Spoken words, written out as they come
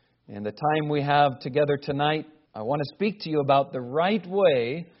In the time we have together tonight, I want to speak to you about the right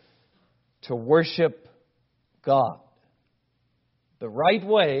way to worship God. The right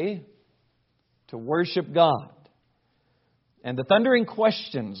way to worship God. And the thundering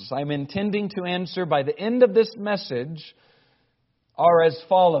questions I'm intending to answer by the end of this message are as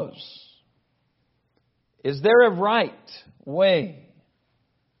follows. Is there a right way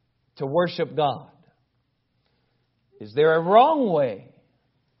to worship God? Is there a wrong way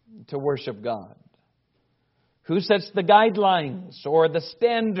to worship God? Who sets the guidelines or the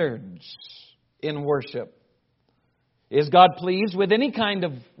standards in worship? Is God pleased with any kind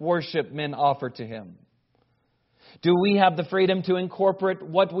of worship men offer to Him? Do we have the freedom to incorporate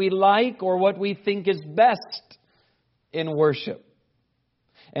what we like or what we think is best in worship?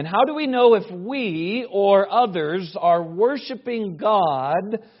 And how do we know if we or others are worshiping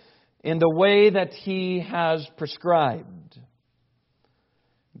God in the way that He has prescribed?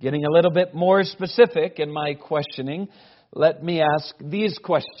 Getting a little bit more specific in my questioning, let me ask these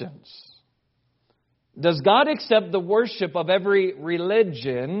questions. Does God accept the worship of every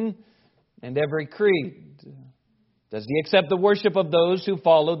religion and every creed? Does He accept the worship of those who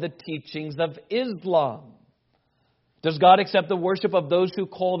follow the teachings of Islam? Does God accept the worship of those who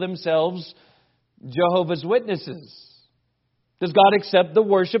call themselves Jehovah's Witnesses? Does God accept the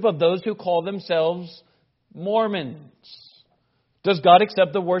worship of those who call themselves Mormons? Does God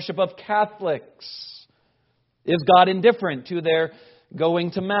accept the worship of Catholics? Is God indifferent to their going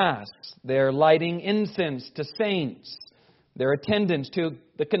to Mass, their lighting incense to saints, their attendance to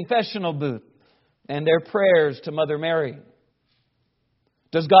the confessional booth, and their prayers to Mother Mary?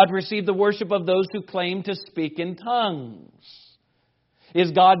 Does God receive the worship of those who claim to speak in tongues?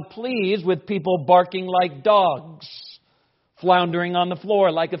 Is God pleased with people barking like dogs, floundering on the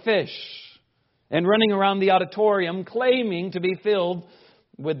floor like a fish, and running around the auditorium claiming to be filled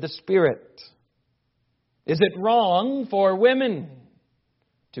with the Spirit? Is it wrong for women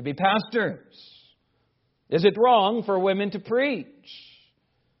to be pastors? Is it wrong for women to preach?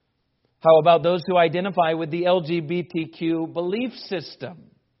 How about those who identify with the LGBTQ belief system?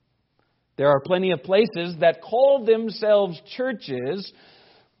 There are plenty of places that call themselves churches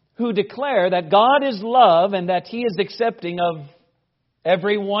who declare that God is love and that He is accepting of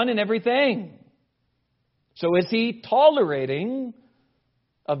everyone and everything. So is He tolerating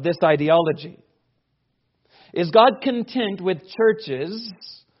of this ideology? Is God content with churches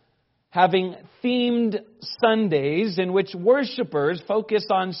having themed Sundays in which worshipers focus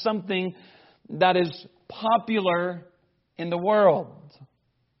on something that is popular in the world?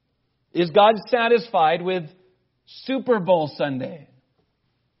 Is God satisfied with Super Bowl Sunday?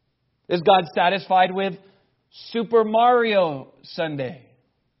 Is God satisfied with Super Mario Sunday?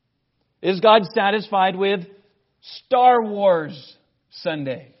 Is God satisfied with Star Wars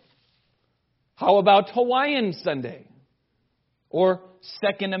Sunday? How about Hawaiian Sunday? Or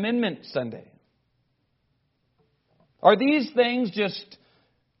Second Amendment Sunday? Are these things just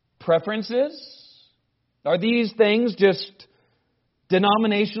preferences? Are these things just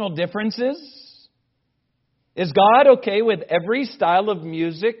denominational differences? Is God okay with every style of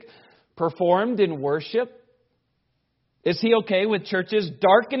music performed in worship? Is He okay with churches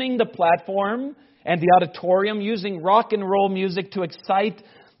darkening the platform and the auditorium using rock and roll music to excite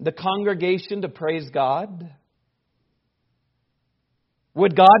the congregation to praise God?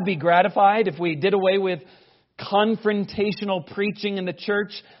 Would God be gratified if we did away with confrontational preaching in the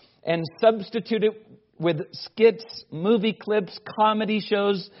church and substituted with skits, movie clips, comedy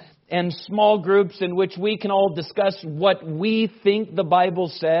shows, and small groups in which we can all discuss what we think the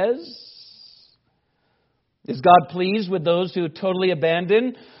Bible says? Is God pleased with those who totally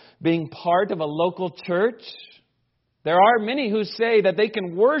abandon being part of a local church? There are many who say that they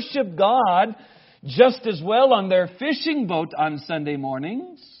can worship God just as well on their fishing boat on Sunday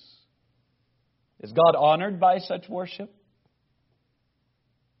mornings. Is God honored by such worship?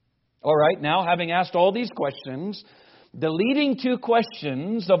 All right, now having asked all these questions, the leading two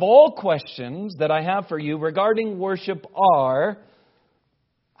questions of all questions that I have for you regarding worship are,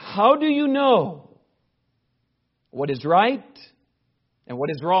 how do you know what is right and what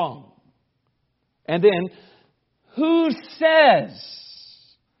is wrong? And then, who says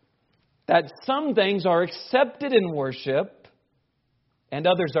that some things are accepted in worship and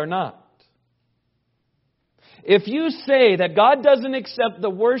others are not? If you say that God doesn't accept the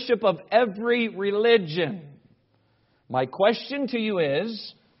worship of every religion, my question to you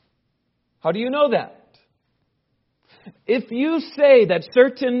is, how do you know that? If you say that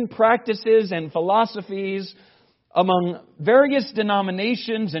certain practices and philosophies among various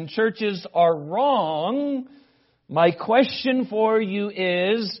denominations and churches are wrong, my question for you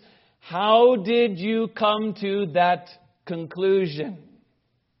is, How did you come to that conclusion?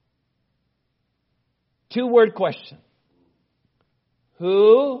 Two-word question.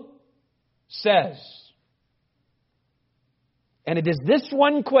 Who says? And it is this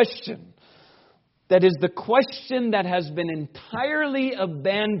one question that is the question that has been entirely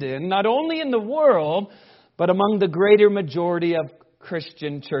abandoned, not only in the world, but among the greater majority of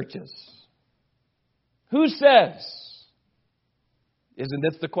Christian churches. Who says? Isn't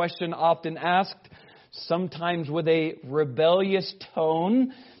this the question often asked, sometimes with a rebellious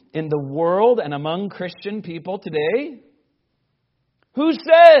tone in the world and among Christian people today? Who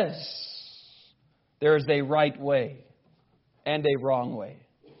says there is a right way and a wrong way?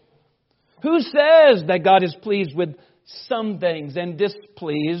 Who says that God is pleased with some things and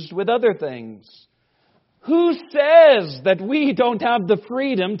displeased with other things? Who says that we don't have the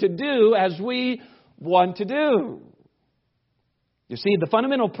freedom to do as we want to do? You see, the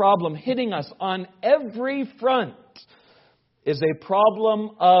fundamental problem hitting us on every front is a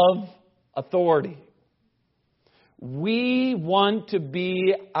problem of authority. We want to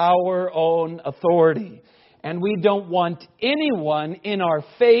be our own authority. And we don't want anyone in our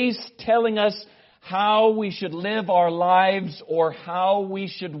face telling us how we should live our lives or how we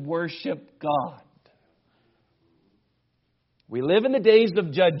should worship God. We live in the days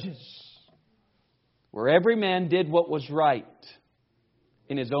of Judges, where every man did what was right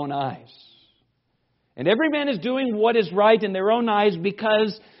in his own eyes. And every man is doing what is right in their own eyes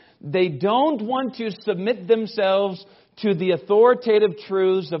because they don't want to submit themselves to the authoritative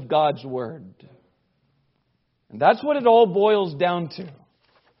truths of God's Word. And that's what it all boils down to.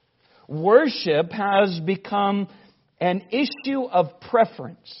 Worship has become an issue of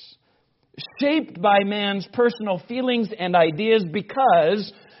preference, shaped by man's personal feelings and ideas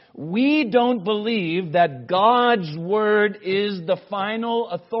because we don't believe that God's Word is the final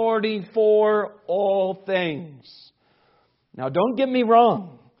authority for all things. Now, don't get me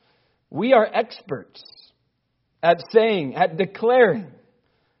wrong. We are experts at saying, at declaring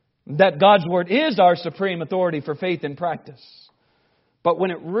that God's Word is our supreme authority for faith and practice. But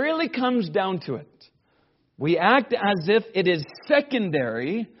when it really comes down to it, we act as if it is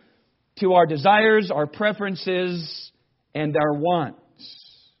secondary to our desires, our preferences, and our wants.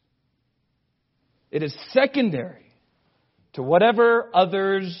 It is secondary to whatever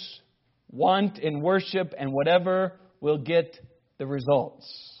others want in worship and whatever will get the results.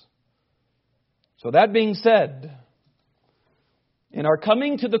 So that being said, in our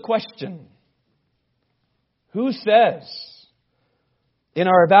coming to the question, who says? In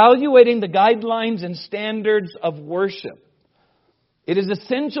our evaluating the guidelines and standards of worship, it is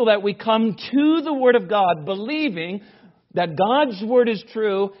essential that we come to the Word of God believing that God's Word is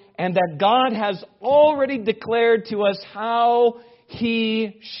true and that God has already declared to us how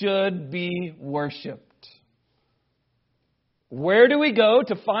He should be worshipped. Where do we go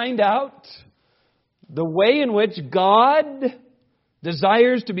to find out the way in which God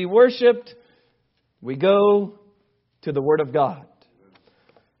desires to be worshipped? We go to the Word of God.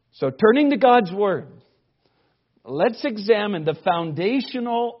 So turning to God's Word, let's examine the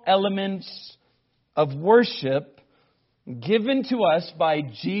foundational elements of worship given to us by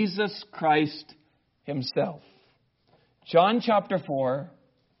Jesus Christ Himself. John chapter 4,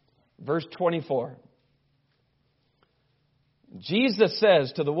 verse 24. Jesus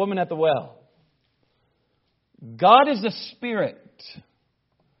says to the woman at the well, God is a spirit,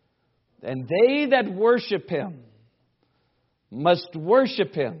 and they that worship Him must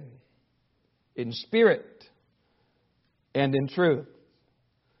worship Him in spirit and in truth.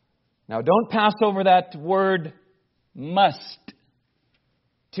 Now, don't pass over that word must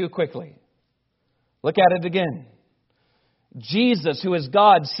too quickly. Look at it again. Jesus, who is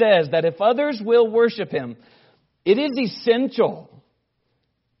God, says that if others will worship Him, it is essential.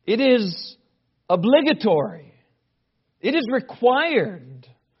 It is obligatory. It is required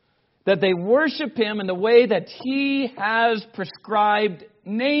that they worship Him in the way that He has prescribed,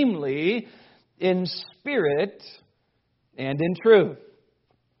 namely in spirit and in truth.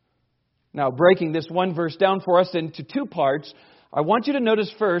 Now, breaking this one verse down for us into two parts, I want you to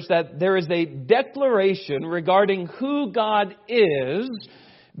notice first that there is a declaration regarding who God is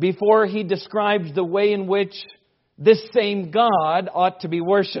before He describes the way in which this same God ought to be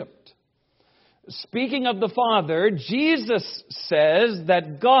worshipped. Speaking of the Father, Jesus says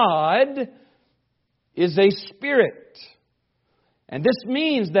that God is a spirit. And this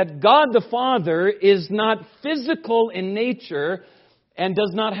means that God the Father is not physical in nature and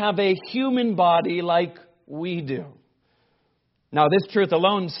does not have a human body like we do. Now, this truth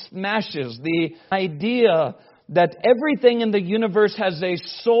alone smashes the idea that everything in the universe has a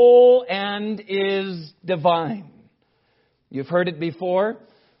soul and is divine. You've heard it before.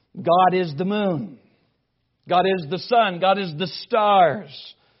 God is the moon. God is the sun. God is the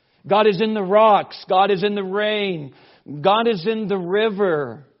stars. God is in the rocks. God is in the rain. God is in the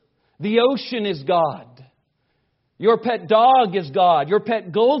river. The ocean is God. Your pet dog is God. Your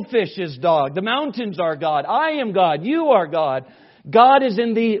pet goldfish is God. The mountains are God. I am God. You are God. God is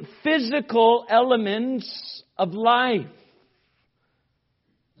in the physical elements of life.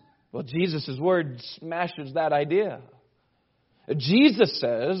 Well, Jesus' word smashes that idea. Jesus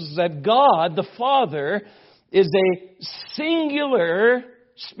says that God, the Father, is a singular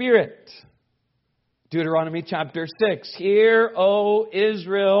Spirit. Deuteronomy chapter 6. Hear, O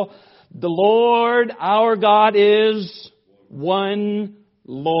Israel, the Lord our God is one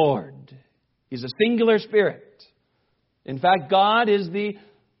Lord. He's a singular Spirit. In fact, God is the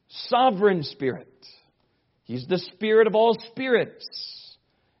sovereign Spirit. He's the Spirit of all spirits.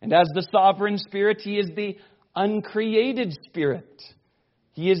 And as the sovereign Spirit, He is the uncreated Spirit.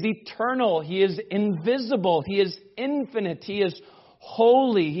 He is eternal. He is invisible. He is infinite. He is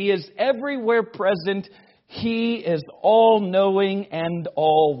holy. He is everywhere present. He is all-knowing and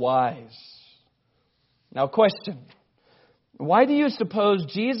all-wise. Now, question. Why do you suppose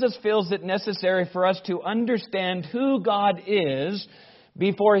Jesus feels it necessary for us to understand who God is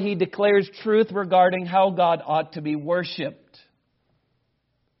before He declares truth regarding how God ought to be worshipped?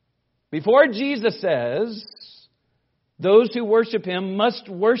 Before Jesus says, those who worship Him must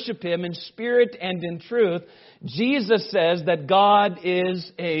worship Him in spirit and in truth, Jesus says that God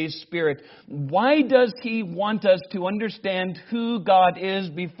is a spirit. Why does He want us to understand who God is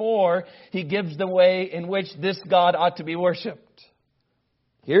before He gives the way in which this God ought to be worshipped?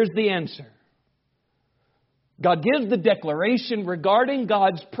 Here's the answer. God gives the declaration regarding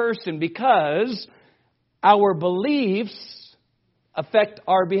God's person because our beliefs affect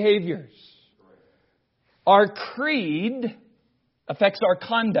our behaviors. Our creed affects our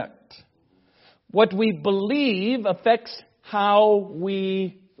conduct. What we believe affects how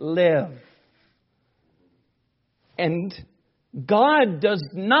we live. And God does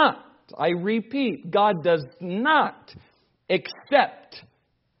not, I repeat, God does not accept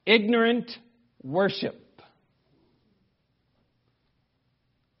ignorant worship.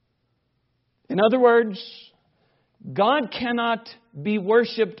 In other words, God cannot be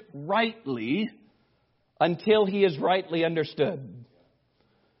worshipped rightly until He is rightly understood.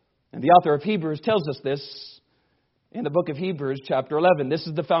 And the author of Hebrews tells us this in the book of Hebrews, chapter 11. This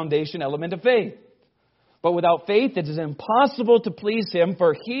is the foundation element of faith. But without faith it is impossible to please Him,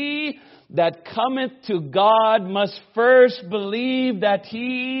 for he that cometh to God must first believe that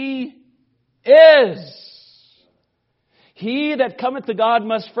He is. He that cometh to God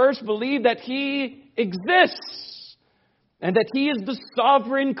must first believe that He exists and that He is the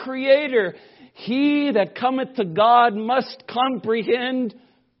sovereign Creator. He that cometh to God must comprehend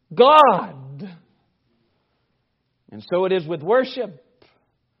God. And so it is with worship.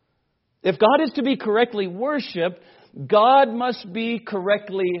 If God is to be correctly worshipped, God must be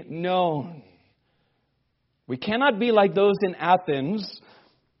correctly known. We cannot be like those in Athens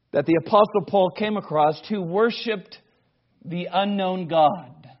that the Apostle Paul came across who worshipped the unknown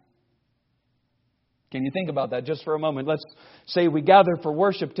God. Can you think about that just for a moment? Let's say we gather for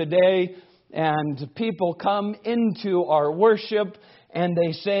worship today and people come into our worship and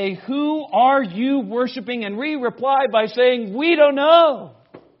they say, "Who are you worshiping?" And we reply by saying, "We don't know."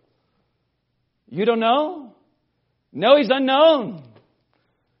 You don't know? No, He's unknown.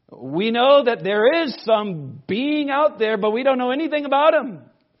 We know that there is some being out there, but we don't know anything about Him.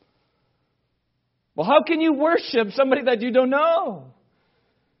 Well, how can you worship somebody that you don't know?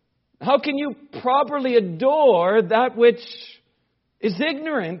 How can you properly adore that which is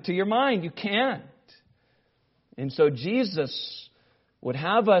ignorant to your mind? You can't. And so Jesus would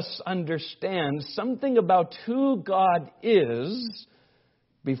have us understand something about who God is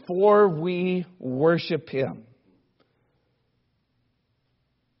before we worship Him.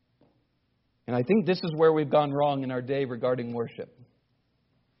 And I think this is where we've gone wrong in our day regarding worship.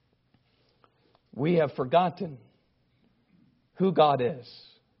 We have forgotten who God is.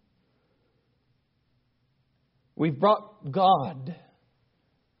 We've brought God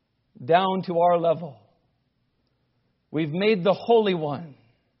down to our level. We've made the Holy One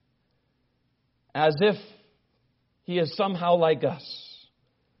as if He is somehow like us.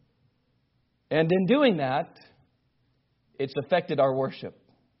 And in doing that, it's affected our worship.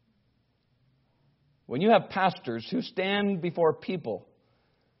 When you have pastors who stand before people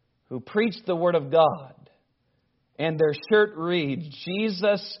who preach the Word of God and their shirt reads,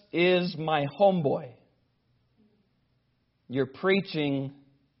 "Jesus is my homeboy," you're preaching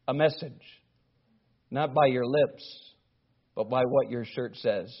a message. Not by your lips, but by what your shirt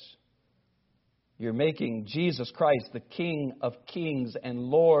says. You're making Jesus Christ the King of Kings and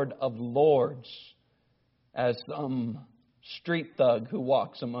Lord of Lords as some street thug who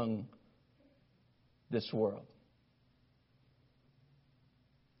walks among this world.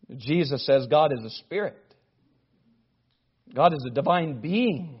 Jesus says God is a spirit. God is a divine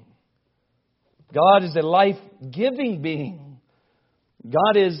being. God is a life-giving being.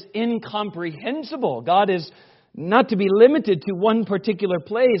 God is incomprehensible. God is not to be limited to one particular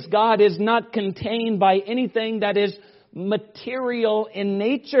place. God is not contained by anything that is material in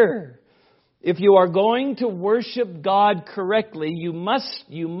nature. If you are going to worship God correctly, you must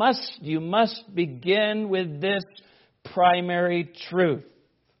begin with this primary truth.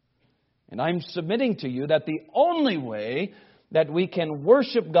 And I'm submitting to you that the only way that we can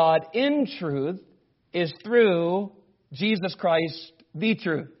worship God in truth is through Jesus Christ, the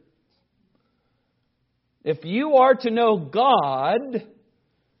truth. If you are to know God,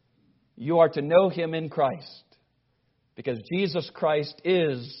 you are to know Him in Christ. Because Jesus Christ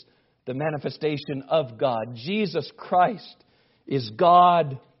is the manifestation of God. Jesus Christ is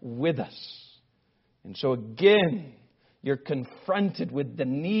God with us. And so again, you're confronted with the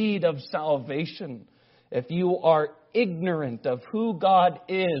need of salvation. If you are ignorant of who God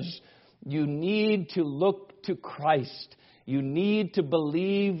is, you need to look to Christ. You need to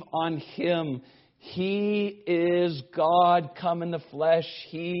believe on Him. He is God come in the flesh.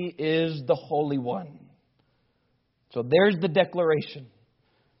 He is the Holy One. So there's the declaration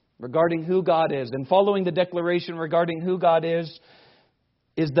regarding who God is. And following the declaration regarding who God is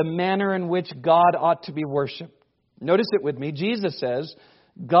the manner in which God ought to be worshipped. Notice it with me. Jesus says,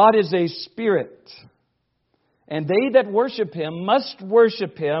 God is a spirit, and they that worship Him must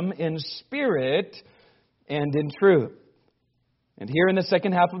worship Him in spirit and in truth. And here in the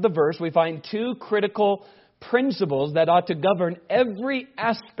second half of the verse, we find two critical principles that ought to govern every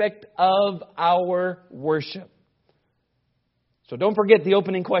aspect of our worship. So don't forget the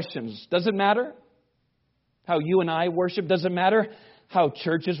opening questions. Does it matter how you and I worship? Does it matter how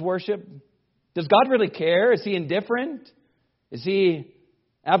churches worship? Does God really care? Is He indifferent? Is He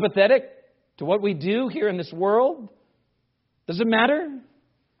apathetic to what we do here in this world? Does it matter?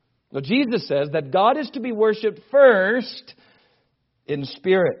 Well, Jesus says that God is to be worshipped first in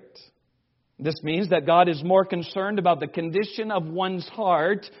spirit. This means that God is more concerned about the condition of one's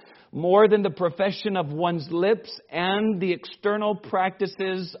heart more than the profession of one's lips and the external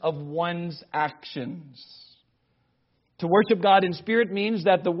practices of one's actions. To worship God in spirit means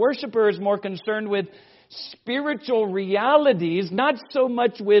that the worshiper is more concerned with spiritual realities, not so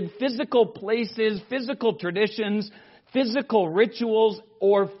much with physical places, physical traditions, physical rituals,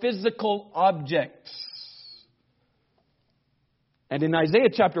 or physical objects. And in Isaiah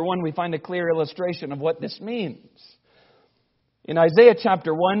chapter 1, we find a clear illustration of what this means. In Isaiah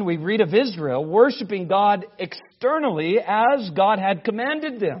chapter 1, we read of Israel worshiping God externally as God had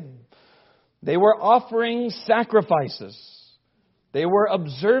commanded them. They were offering sacrifices. They were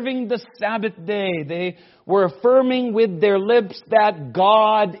observing the Sabbath day. They were affirming with their lips that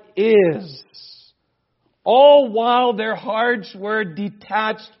God is. All while their hearts were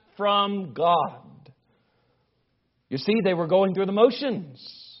detached from God. You see, they were going through the motions.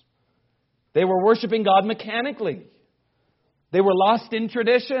 They were worshiping God mechanically. They were lost in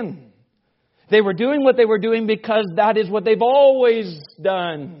tradition. They were doing what they were doing because that is what they've always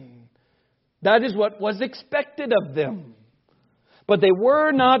done. That is what was expected of them. But they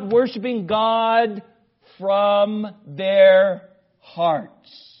were not worshiping God from their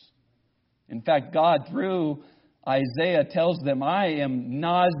hearts. In fact, God, through Isaiah, tells them, I am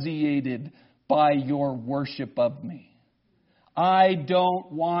nauseated by your worship of me. I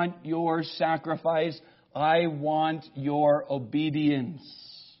don't want your sacrifice. I want your obedience.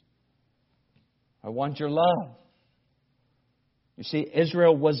 I want your love. You see,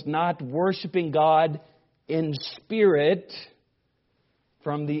 Israel was not worshiping God in spirit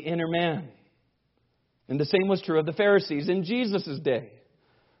from the inner man. And the same was true of the Pharisees in Jesus' day.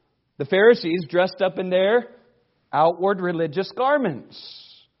 The Pharisees dressed up in their outward religious garments.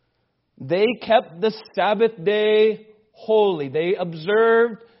 They kept the Sabbath day holy. They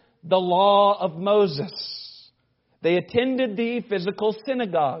observed the law of Moses. They attended the physical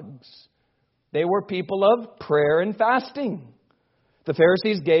synagogues. They were people of prayer and fasting. The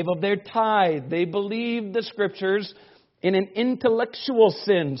Pharisees gave of their tithe. They believed the Scriptures in an intellectual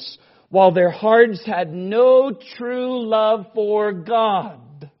sense, while their hearts had no true love for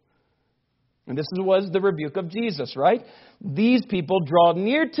God. And this was the rebuke of Jesus, right? These people draw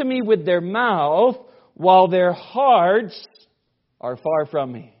near to me with their mouth, while their hearts are far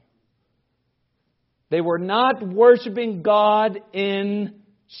from me. They were not worshiping God in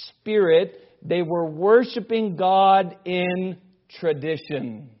spirit. They were worshiping God in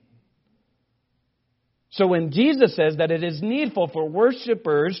tradition. So when Jesus says that it is needful for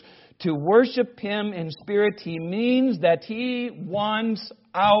worshipers to worship Him in spirit, He means that He wants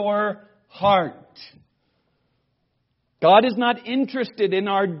our heart. God is not interested in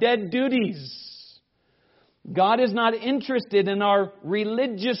our dead duties. God is not interested in our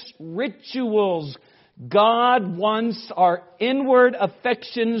religious rituals. God wants our inward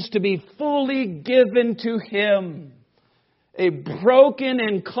affections to be fully given to Him. A broken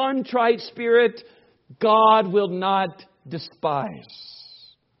and contrite spirit God will not despise.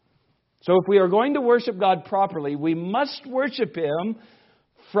 So if we are going to worship God properly, we must worship Him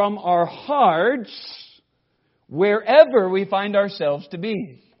from our hearts wherever we find ourselves to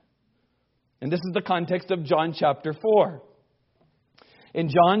be. And this is the context of John chapter 4. In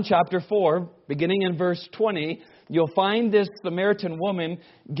John chapter 4, beginning in verse 20, you'll find this Samaritan woman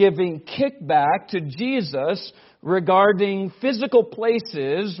giving kickback to Jesus regarding physical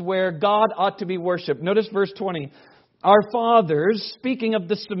places where God ought to be worshipped. Notice verse 20. Our fathers, speaking of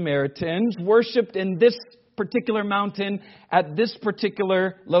the Samaritans, worshipped in this particular mountain at this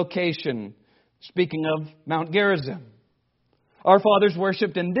particular location. Speaking of Mount Gerizim. Our fathers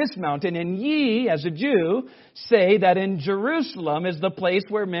worshipped in this mountain, and ye, as a Jew, say that in Jerusalem is the place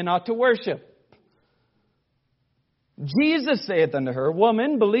where men ought to worship. Jesus saith unto her,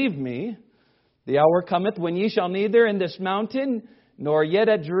 Woman, believe me, the hour cometh when ye shall neither in this mountain nor yet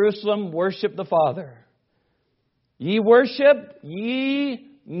at Jerusalem worship the Father. Ye worship,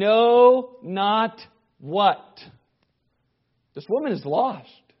 ye know not what. This woman is lost.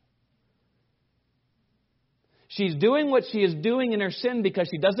 She's doing what she is doing in her sin because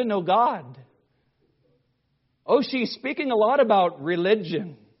she doesn't know God. Oh, she's speaking a lot about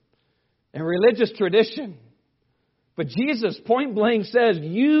religion and religious tradition. But Jesus point blank says,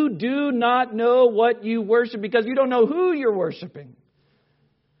 you do not know what you worship because you don't know who you're worshiping.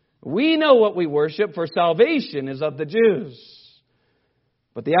 We know what we worship, for salvation is of the Jews.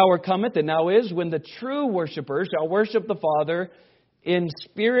 But the hour cometh, and now is, when the true worshipers shall worship the Father in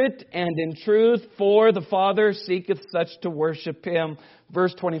spirit and in truth, for the Father seeketh such to worship Him.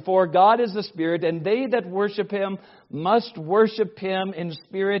 Verse 24, God is the Spirit, and they that worship Him must worship Him in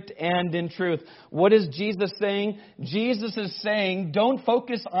spirit and in truth. What is Jesus saying? Jesus is saying, don't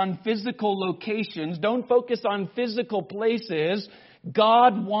focus on physical locations. Don't focus on physical places.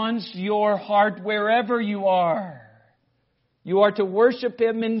 God wants your heart wherever you are. You are to worship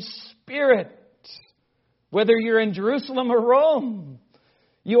Him in spirit. Whether you're in Jerusalem or Rome,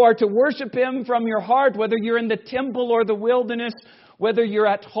 you are to worship Him from your heart, whether you're in the temple or the wilderness, whether you're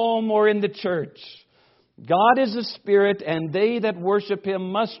at home or in the church. God is a spirit, and they that worship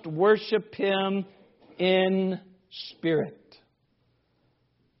Him must worship Him in spirit.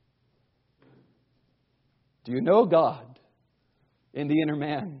 Do you know God in the inner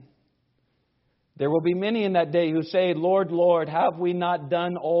man? There will be many in that day who say, Lord, Lord, have we not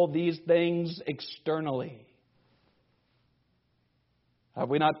done all these things externally? Have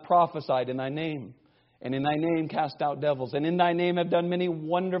we not prophesied in Thy name? And in Thy name cast out devils? And in Thy name have done many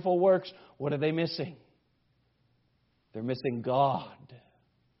wonderful works? What are they missing? They're missing God.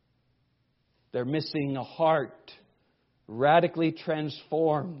 They're missing a heart radically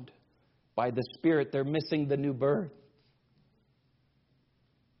transformed by the Spirit. They're missing the new birth.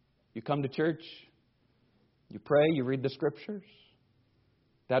 You come to church, you pray, you read the Scriptures.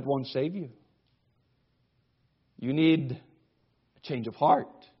 That won't save you. You need a change of heart.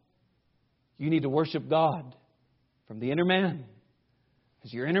 You need to worship God from the inner man.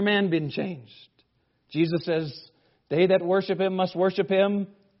 Has your inner man been changed? Jesus says, they that worship Him must worship Him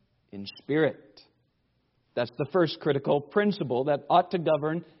in spirit. That's the first critical principle that ought to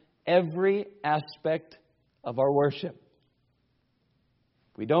govern every aspect of our worship.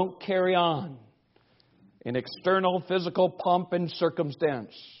 We don't carry on in external physical pomp and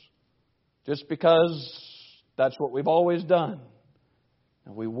circumstance just because that's what we've always done.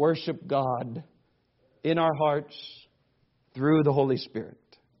 And we worship God in our hearts through the Holy Spirit.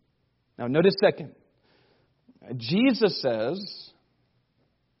 Now notice second, Jesus says,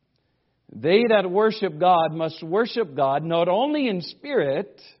 they that worship God must worship God not only in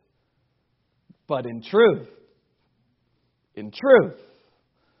spirit, but in truth. In truth.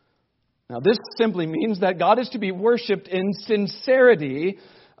 Now, this simply means that God is to be worshipped in sincerity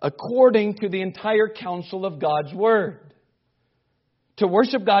according to the entire counsel of God's Word. To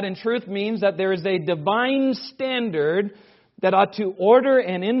worship God in truth means that there is a divine standard that ought to order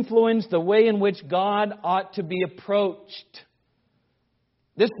and influence the way in which God ought to be approached.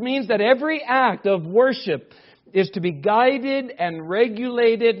 This means that every act of worship is to be guided and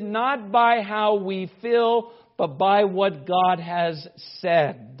regulated not by how we feel, but by what God has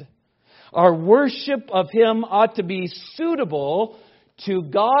said. Our worship of Him ought to be suitable to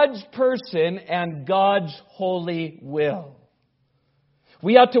God's person and God's holy will.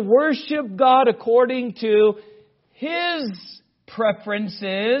 We ought to worship God according to His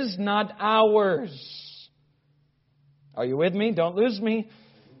preferences, not ours. Are you with me? Don't lose me.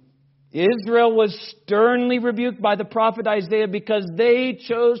 Israel was sternly rebuked by the prophet Isaiah because they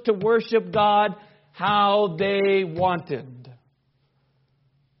chose to worship God how they wanted.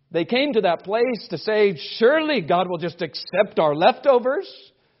 They came to that place to say, surely God will just accept our leftovers.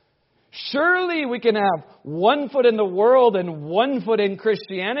 Surely we can have one foot in the world and one foot in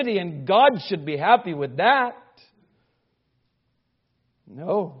Christianity, and God should be happy with that.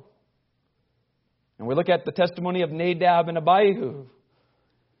 No. And we look at the testimony of Nadab and Abihu,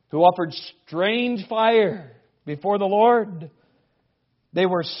 who offered strange fire before the Lord. They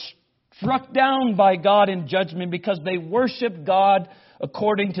were struck down by God in judgment because they worshiped God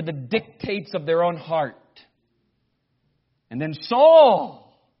according to the dictates of their own heart. And then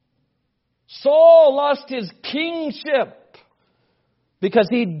Saul lost his kingship because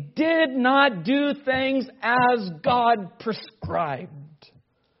he did not do things as God prescribed.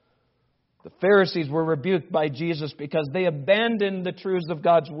 The Pharisees were rebuked by Jesus because they abandoned the truths of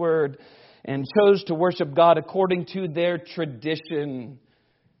God's Word and chose to worship God according to their tradition.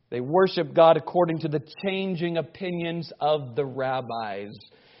 They worship God according to the changing opinions of the rabbis.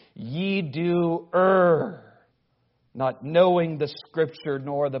 Ye do err, not knowing the Scripture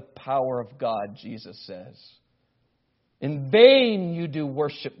nor the power of God, Jesus says. In vain you do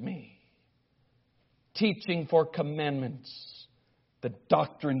worship me, teaching for commandments the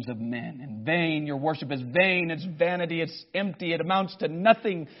doctrines of men. In vain, your worship is vain, it's vanity, it's empty, it amounts to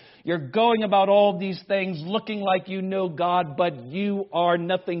nothing. You're going about all these things looking like you know God, but you are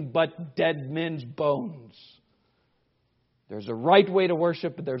nothing but dead men's bones. There's a right way to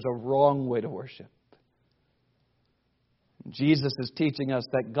worship, but there's a wrong way to worship. Jesus is teaching us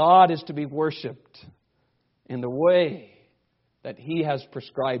that God is to be worshipped in the way that He has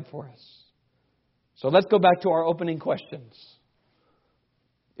prescribed for us. So let's go back to our opening questions.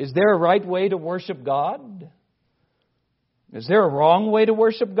 Is there a right way to worship God? Is there a wrong way to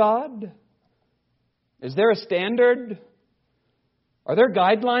worship God? Is there a standard? Are there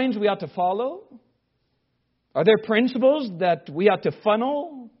guidelines we ought to follow? Are there principles that we ought to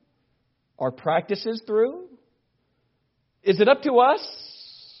funnel our practices through? Is it up to us?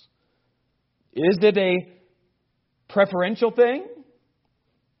 Is it a preferential thing?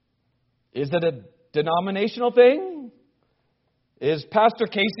 Is it a denominational thing? Is Pastor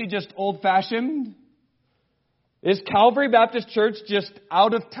Casey just old-fashioned? Is Calvary Baptist Church just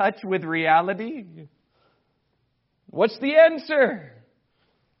out of touch with reality? What's the answer?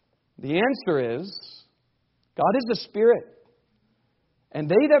 The answer is, God is a spirit, and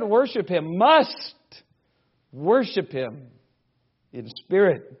they that worship Him must worship Him in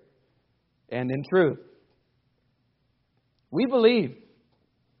spirit and in truth. We believe,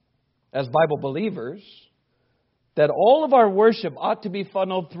 as Bible believers, that all of our worship ought to be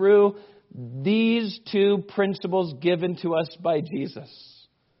funneled through these two principles given to us by Jesus.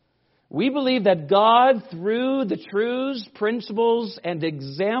 We believe that God, through the truths, principles, and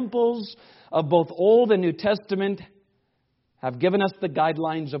examples of both Old and New Testament, have given us the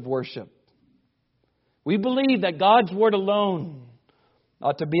guidelines of worship. We believe that God's Word alone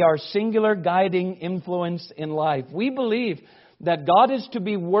ought to be our singular guiding influence in life. We believe that God is to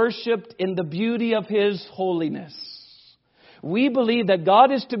be worshipped in the beauty of His holiness. We believe that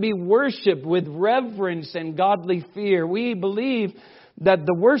God is to be worshipped with reverence and godly fear. We believe that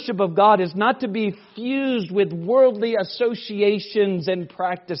the worship of God is not to be fused with worldly associations and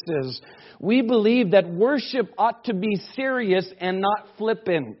practices. We believe that worship ought to be serious and not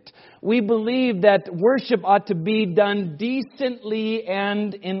flippant. We believe that worship ought to be done decently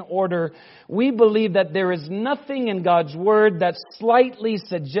and in order. We believe that there is nothing in God's Word that slightly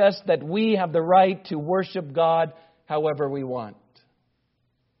suggests that we have the right to worship God however we want.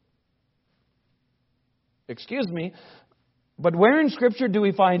 Excuse me, but where in Scripture do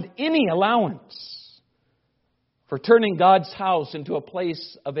we find any allowance for turning God's house into a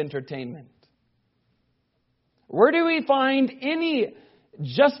place of entertainment? Where do we find any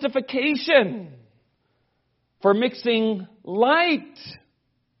justification for mixing light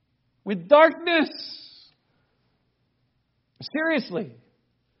with darkness? Seriously.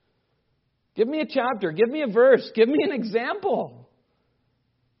 Give me a chapter. Give me a verse. Give me an example.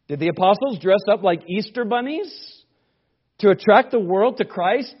 Did the apostles dress up like Easter bunnies To attract the world to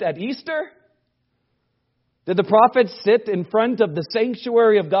Christ at Easter? Did the prophets sit in front of the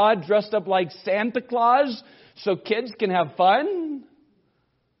sanctuary of God dressed up like Santa Claus so kids can have fun?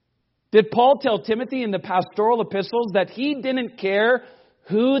 Did Paul tell Timothy in the pastoral epistles that he didn't care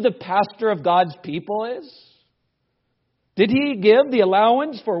who the pastor of God's people is? Did he give the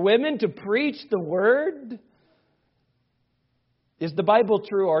allowance for women to preach the word? Is the Bible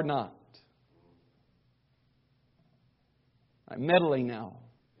true or not? I'm meddling now.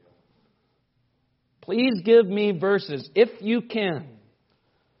 Please give me verses, if you can,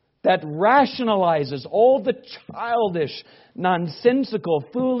 that rationalizes all the childish, nonsensical,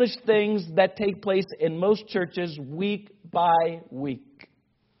 foolish things that take place in most churches week by week.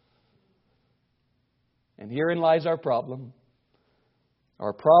 And herein lies our problem.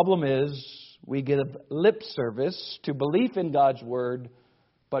 Our problem is we give lip service to belief in God's Word,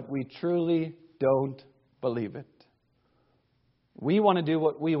 but we truly don't believe it. We want to do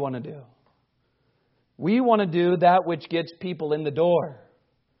what we want to do. We want to do that which gets people in the door.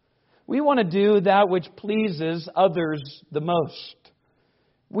 We want to do that which pleases others the most.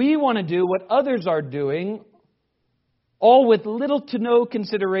 We want to do what others are doing, all with little to no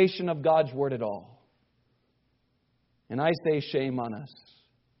consideration of God's Word at all. And I say, shame on us.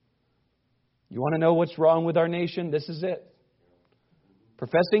 You want to know what's wrong with our nation? This is it.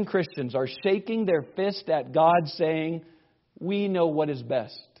 Professing Christians are shaking their fist at God saying, we know what is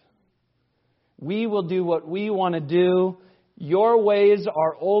best. We will do what we want to do. Your ways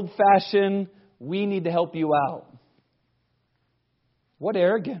are old-fashioned. We need to help you out. What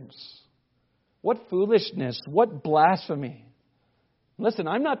arrogance. What foolishness. What blasphemy. Listen,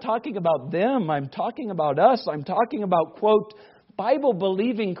 I'm not talking about them. I'm talking about us. I'm talking about, quote,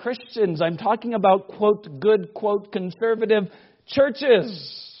 Bible-believing Christians. I'm talking about, quote, good, quote, conservative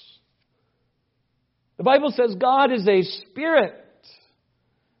churches. The Bible says God is a spirit.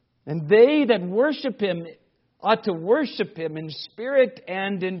 And they that worship Him ought to worship Him in spirit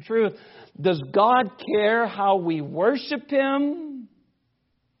and in truth. Does God care how we worship Him?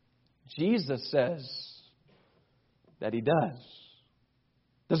 Jesus says that He does.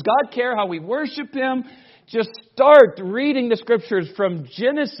 Does God care how we worship Him? Just start reading the Scriptures from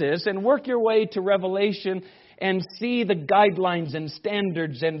Genesis and work your way to Revelation and see the guidelines and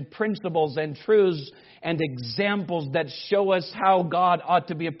standards and principles and truths and examples that show us how God ought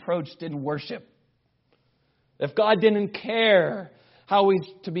to be approached in worship. If God didn't care how He's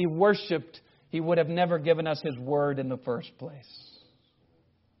to be worshipped, He would have never given us His Word in the first place.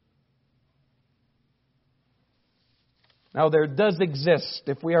 Now there does exist,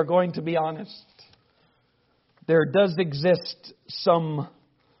 if we are going to be honest, there does exist some,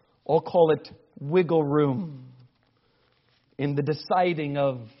 I'll call it wiggle room in the deciding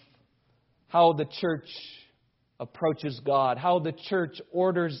of how the church approaches God, how the church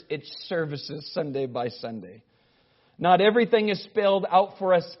orders its services Sunday by Sunday. Not everything is spelled out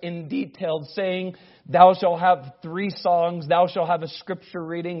for us in detail, saying, thou shalt have 3 songs, thou shalt have a scripture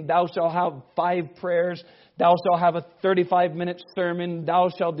reading, thou shalt have 5 prayers, thou shalt have a 35-minute sermon, thou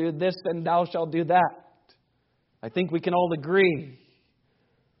shalt do this and thou shalt do that. I think we can all agree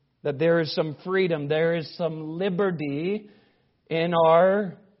that there is some freedom, there is some liberty in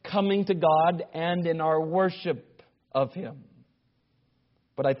our coming to God and in our worship of Him.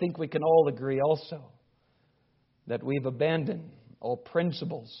 But I think we can all agree also that we've abandoned all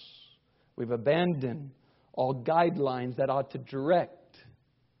principles. We've abandoned all guidelines that ought to direct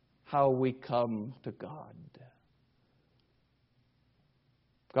how we come to God.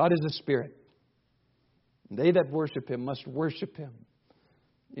 God is a spirit. They that worship Him must worship Him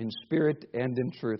in spirit and in truth.